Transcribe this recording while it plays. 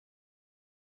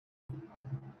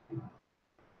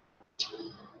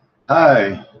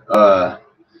Hi,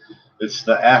 it's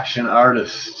the Action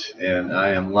Artist, and I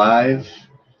am live,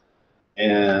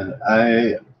 and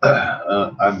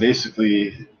I'm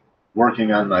basically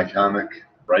working on my comic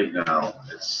right now.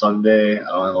 It's Sunday. I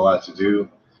don't have a lot to do.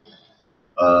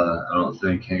 I don't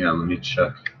think. Hang on, let me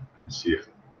check and see if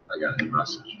I got any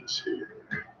messages here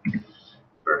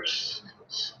first.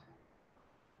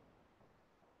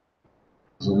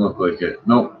 Doesn't look like it.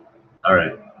 Nope. All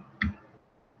right.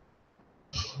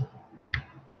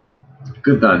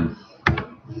 Good then.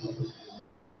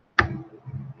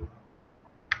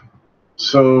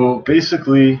 So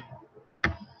basically,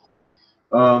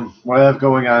 what I have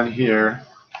going on here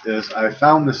is I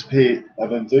found this page. I've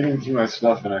been digging through my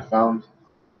stuff and I found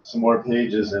some more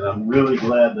pages, and I'm really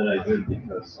glad that I did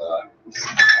because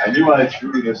I knew I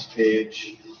drew this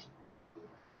page,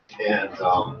 and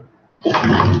I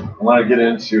want to get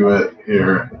into it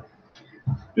here.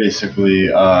 Basically,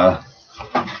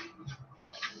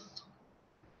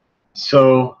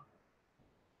 so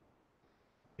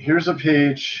here's a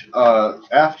page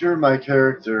after my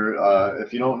character.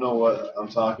 If you don't know what I'm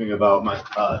talking about,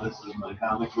 this is my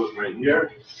comic book right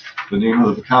here. The name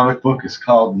of the comic book is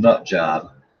called Nut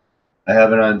Job. I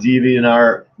have it on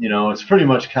DeviantArt. You know, it's pretty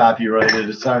much copyrighted.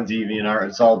 It's on DeviantArt.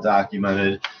 It's all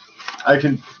documented. I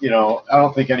can, I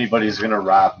don't think anybody's gonna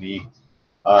rob me.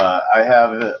 I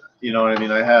have it. You know what I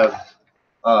mean?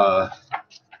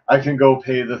 I can go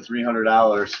pay the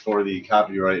 $300 for the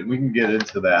copyright, and we can get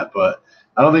into that. But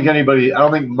I don't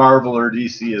think Marvel or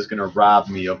DC is gonna rob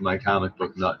me of my comic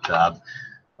book Nut Job,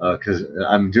 because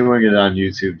I'm doing it on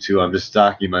YouTube too. I'm just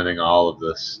documenting all of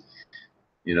this,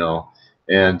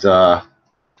 and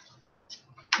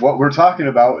what we're talking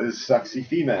about is sexy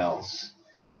females,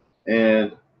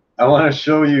 and I want to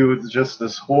show you just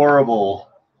this horrible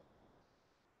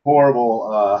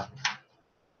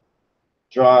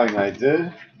drawing I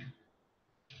did.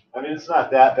 I mean, it's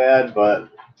not that bad, but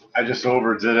I just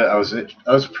overdid it. I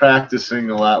was practicing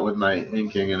a lot with my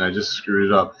inking, and I just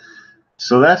screwed it up.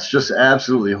 So that's just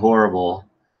absolutely horrible.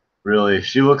 Really,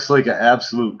 she looks like an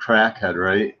absolute crackhead,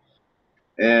 right?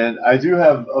 And I do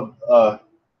have a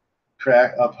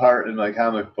part in my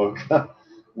comic book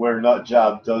where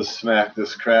Nutjob does smack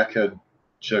this crackhead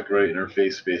chick right in her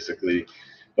face, basically.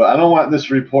 But I don't want this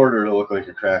reporter to look like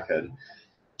a crackhead.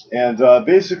 And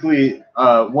basically,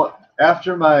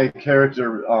 after my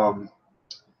character, the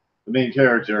main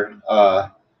character,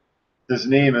 his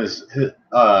name is,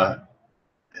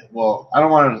 well, I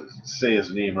don't want to say his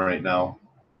name right now,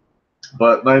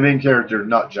 but my main character,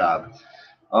 Nutjob,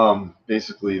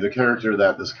 basically the character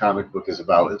that this comic book is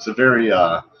about. It's a very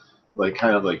like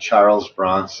kind of like Charles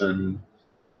Bronson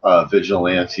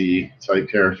vigilante type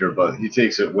character, but he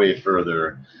takes it way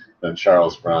further than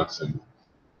Charles Bronson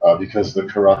because the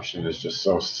corruption is just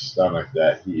so systemic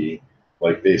that he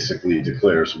like basically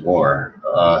declares war.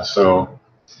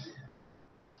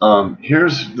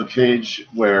 Here's the page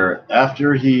where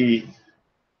after he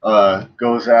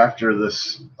goes after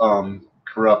this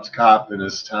corrupt cop in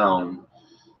his town.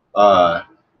 Uh,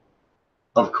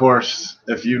 of course,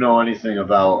 if you know anything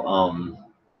about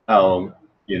how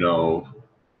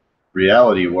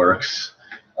reality works,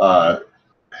 uh,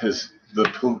 his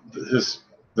his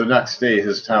the next day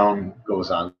his town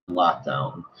goes on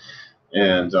lockdown,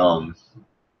 and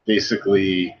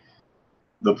basically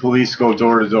the police go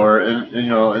door to door,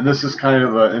 and this is kind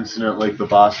of an incident like the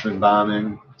Boston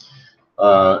bombing,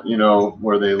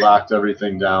 where they locked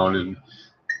everything down, and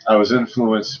I was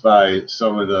influenced by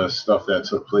some of the stuff that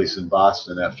took place in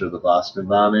Boston after the Boston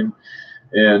bombing.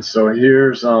 And so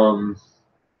here's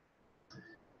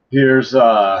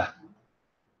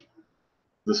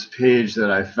this page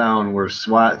that I found where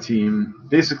SWAT team,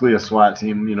 basically a SWAT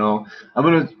team,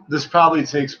 this probably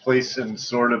takes place in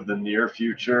sort of the near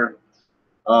future.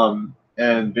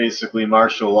 And basically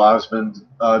martial law's been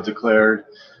declared.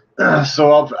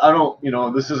 So I don't,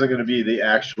 this isn't going to be the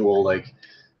actual like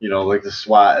the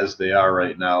SWAT as they are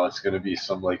right now. It's going to be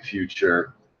some like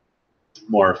future,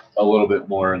 a little bit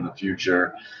more in the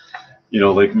future,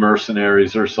 like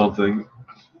mercenaries or something.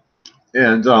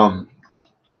 And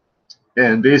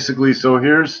basically, so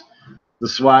here's the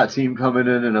SWAT team coming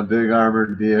in a big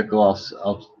armored vehicle.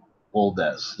 I'll hold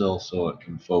that still so it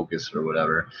can focus or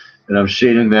whatever. And I'm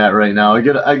shading that right now. I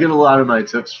get a lot of my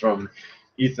tips from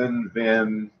Ethan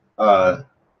Van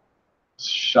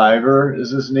Shiver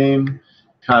is his name,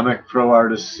 Comic Pro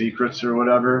Artist Secrets or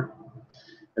whatever.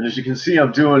 And as you can see,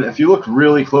 I'm doing, if you look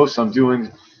really close,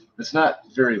 it's not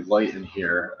very light in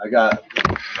here.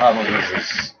 Problem is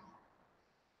this.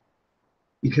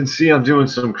 You can see I'm doing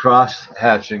some cross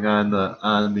hatching on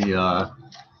the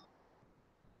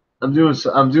I'm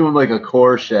doing like a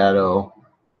core shadow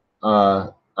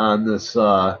on this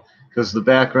because the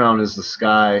background is the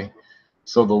sky,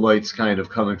 so the light's kind of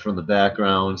coming from the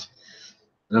background.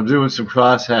 And I'm doing some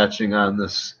cross hatching on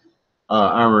this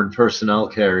armored personnel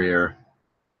carrier,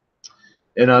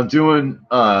 and I'm doing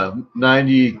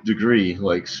 90 degree,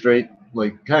 like straight,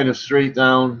 like kind of straight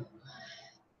down,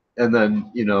 and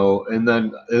then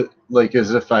like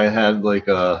as if I had like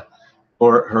a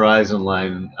horizon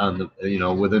line on the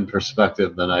within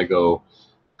perspective, then I go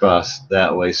across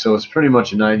that way. So it's pretty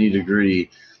much a 90 degree.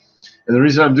 And the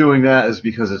reason I'm doing that is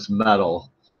because it's metal.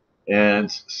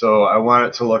 And so I want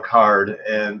it to look hard.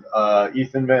 And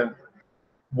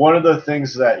one of the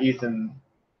things that Ethan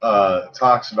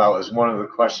talks about is one of the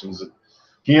questions.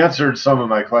 He answered some of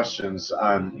my questions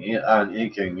on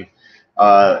inking.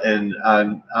 And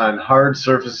on hard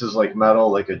surfaces like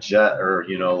metal, like a jet or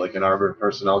like an armored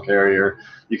personnel carrier,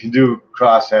 you can do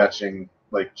cross hatching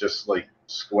like just like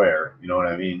square. You know what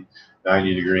I mean?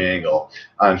 90 degree angle.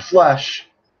 On flesh,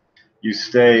 you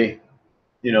stay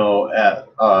at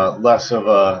less of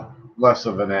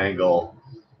an angle,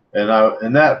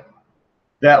 and that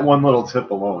one little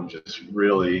tip alone just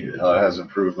really has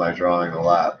improved my drawing a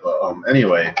lot. But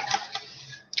anyway,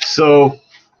 so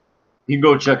you can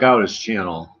go check out his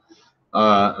channel.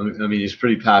 I mean, he's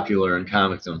pretty popular in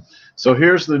Comicdom. So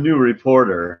here's the new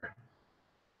reporter.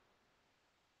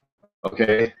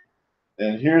 Okay,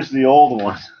 and here's the old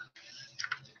one.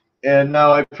 And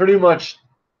now I pretty much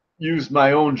used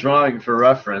my own drawing for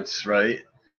reference, right?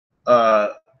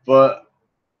 But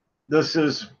this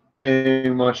is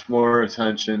paying much more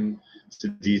attention to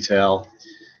detail.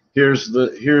 Here's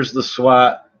a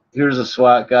SWAT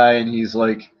guy, and he's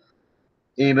like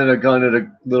aiming a gun at a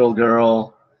little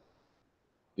girl,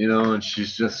 and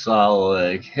she's just all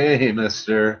like, "Hey,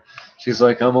 mister." She's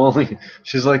like, I'm only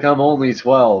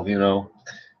 12,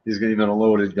 He's giving a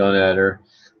loaded gun at her.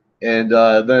 And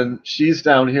then she's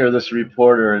down here, this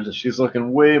reporter, and she's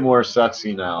looking way more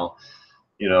sexy now.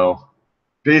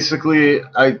 Basically,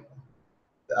 I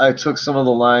took some of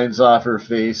the lines off her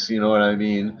face, you know what I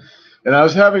mean? And I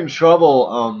was having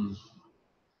trouble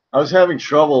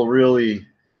really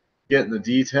getting the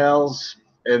details.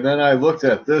 And then I looked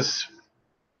at this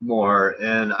more,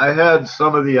 and I had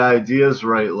some of the ideas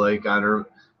right, like on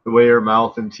the way her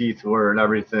mouth and teeth were and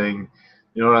everything.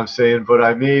 You know what I'm saying? But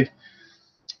I made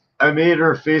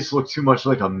her face look too much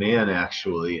like a man,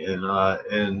 actually, and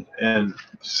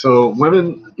so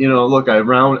women, look, I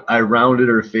rounded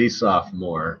her face off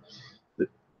more.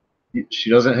 She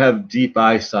doesn't have deep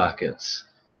eye sockets.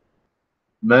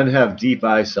 Men have deep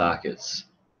eye sockets.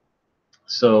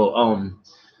 So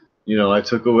I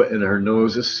took away, and her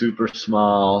nose is super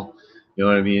small. You know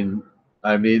what I mean?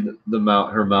 I made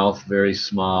her mouth very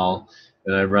small,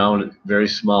 and I rounded very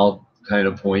small, kind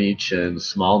of pointy chin,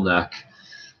 small neck.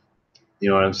 You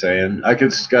know what I'm saying? I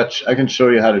can show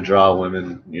you how to draw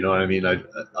women. You know what I mean?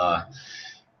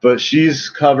 But she's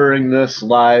covering this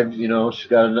live. She's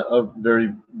got a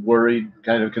very worried,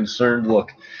 kind of concerned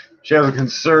look. She has a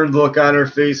concerned look on her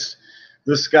face.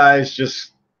 This guy's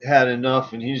just had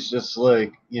enough, and he's just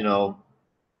like,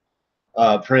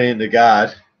 praying to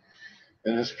God.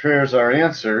 And his prayers are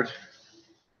answered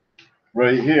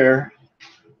right here.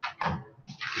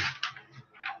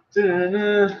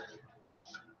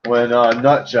 When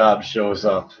Nut Job shows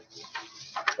up.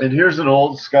 And here's an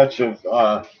old sketch of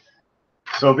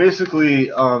so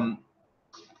basically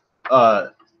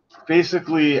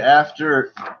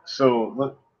after, so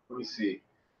let me see.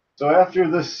 So after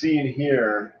this scene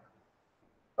here,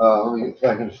 let me, if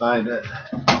I can find it.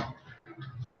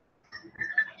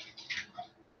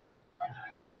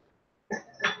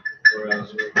 Where I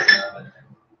was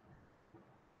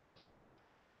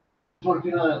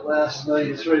working on it last night.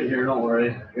 It's right here. Don't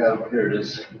worry. Here it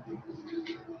is.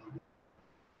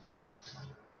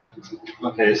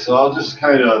 Okay, so I'll just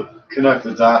kind of connect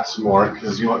the dots more,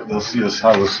 because you'll see this,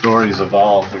 how the stories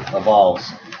evolves,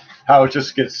 how it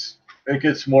just gets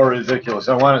more ridiculous.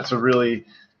 I want it to really,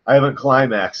 I haven't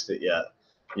climaxed it yet.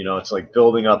 It's like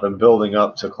building up and building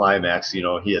up to climax.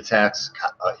 He attacks.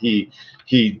 He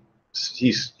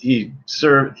basically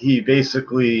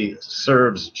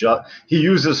serves. He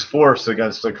uses force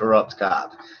against a corrupt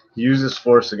cop.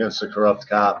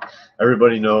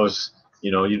 Everybody knows.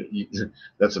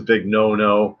 That's a big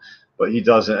no-no, but he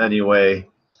does it anyway.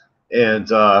 And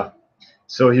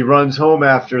so he runs home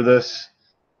after this,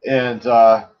 and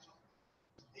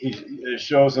it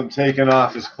shows him taking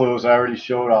off his clothes. I already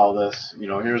showed all this.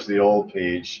 Here's the old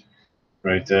page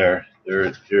right there.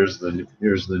 Here's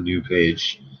the new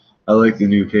page. I like the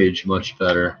new page much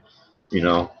better.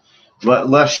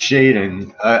 less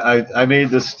shading. I made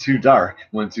this too dark.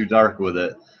 Went too dark with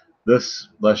it. This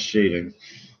less shading.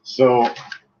 So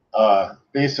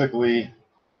basically,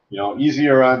 you know,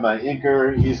 easier on my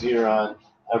inker, easier on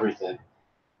everything.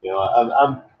 You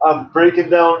know, I'm breaking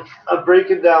down. I'm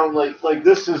breaking down like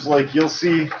this is like you'll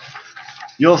see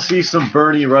some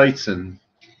Bernie Wrightson.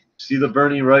 See the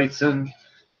Bernie Wrightson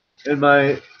in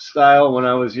my style. When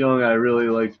I was young, I really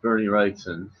liked Bernie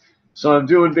Wrightson. So I'm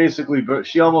doing basically.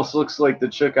 She almost looks like the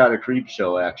chick out of Creep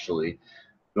Show, actually.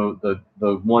 The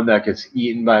one that gets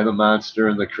eaten by the monster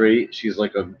in the crate. She's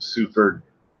like a super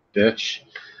bitch.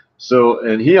 So,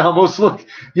 and he almost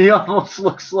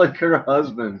looks like her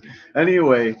husband.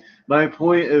 Anyway, my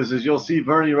point is you'll see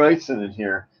Bernie Wrightson in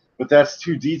here, but that's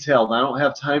too detailed. I don't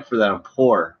have time for that. I'm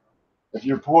poor. If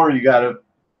you're poor, you gotta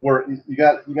work. You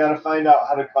gotta find out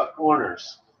how to cut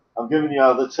corners. I'm giving you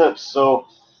all the tips. So,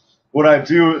 what I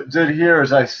did here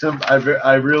is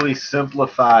I really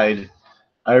simplified.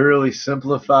 I really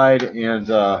simplified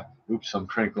and oops, I'm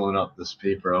crinkling up this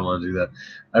paper. I don't want to do that.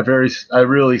 I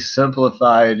really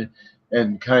simplified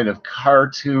and kind of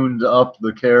cartooned up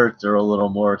the character a little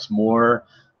more. It's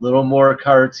little more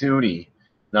cartoony,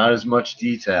 not as much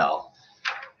detail.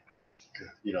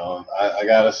 You know, I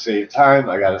gotta save time.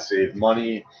 I gotta save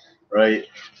money, right?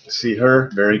 See her,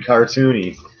 very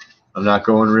cartoony. I'm not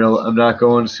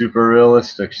going super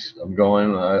realistic.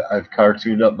 I've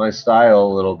cartooned up my style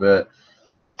a little bit.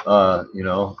 You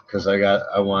know, because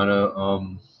I want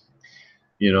to,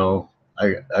 you know,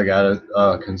 I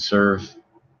gotta conserve.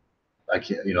 I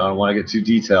can't, you know, I don't want to get too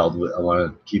detailed. I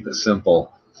want to keep it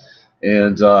simple,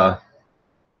 and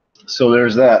so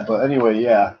there's that. But anyway,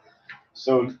 yeah.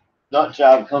 So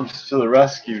Nutjob comes to the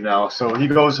rescue now. So he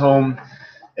goes home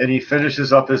and he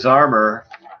finishes up his armor,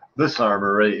 this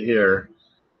armor right here.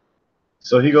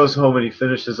 So he goes home and he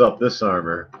finishes up this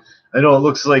armor. I know it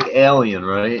looks like Alien,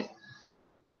 right?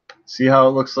 See how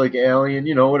it looks like Alien?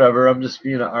 You know, whatever. I'm just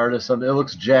being an artist. It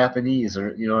looks Japanese,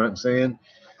 or you know what I'm saying?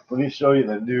 Let me show you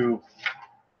the new.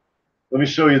 Let me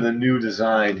show you the new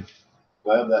design.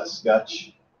 Do I have that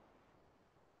sketch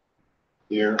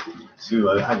here too?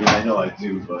 I mean, I know I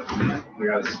do, but I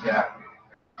got a stack.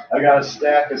 I got a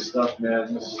stack of stuff,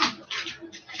 man.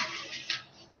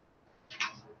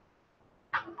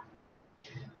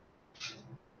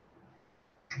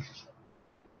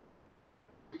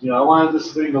 You know, I wanted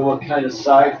this thing to look kind of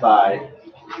sci-fi.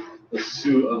 The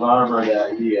suit of armor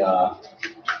that he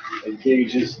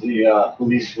engages the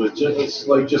police with. It's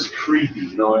like just creepy,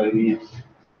 you know what I mean?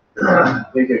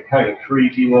 Make it kind of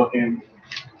creepy looking,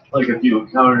 like if you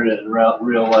encountered it in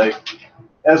real life,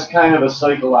 as kind of a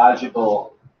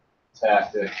psychological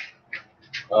tactic.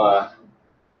 Well,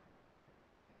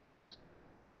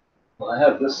 I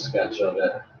have this sketch of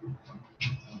it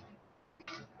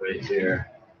right here.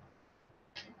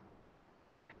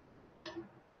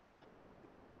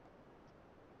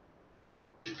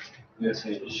 I just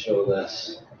need to show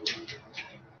this.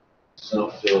 So I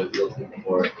don't feel like looking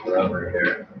for it forever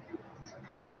here.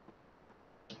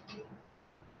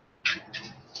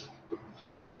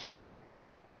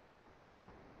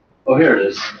 Oh, here it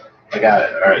is. I got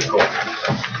it. All right, cool.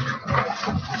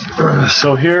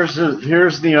 So here's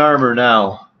the armor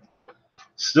now.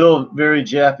 Still very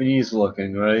Japanese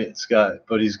looking, right? It's got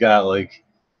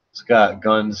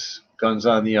guns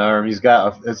on the arm.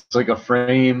 It's like a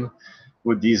frame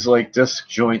with these like disc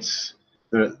joints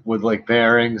with like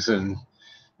bearings, and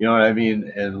you know what I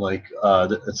mean, and like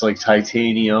it's like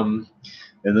titanium,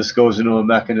 and this goes into a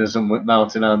mechanism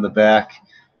mounted on the back.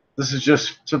 This is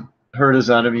just to hurt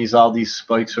his enemies. All these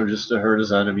spikes are just to hurt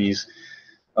his enemies.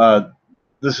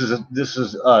 This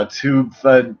is a tube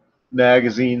fed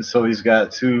magazine, so he's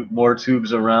got more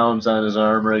tubes of rounds on his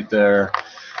arm right there,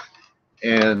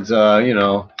 and you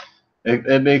know,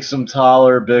 it makes him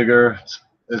taller, bigger.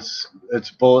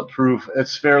 It's bulletproof.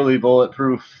 It's fairly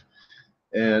bulletproof,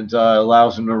 and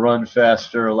allows him to run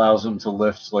faster. Allows him to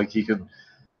lift. Like he could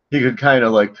kind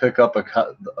of like pick up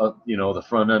you know, the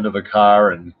front end of a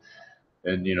car and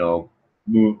you know,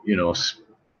 move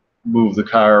the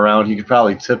car around. He could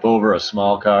probably tip over a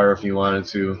small car if he wanted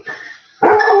to.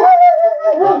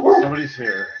 Oh, somebody's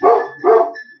here.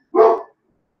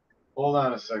 Hold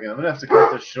on a second. I'm gonna have to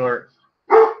cut this short.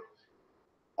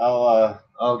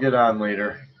 I'll get on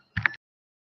later.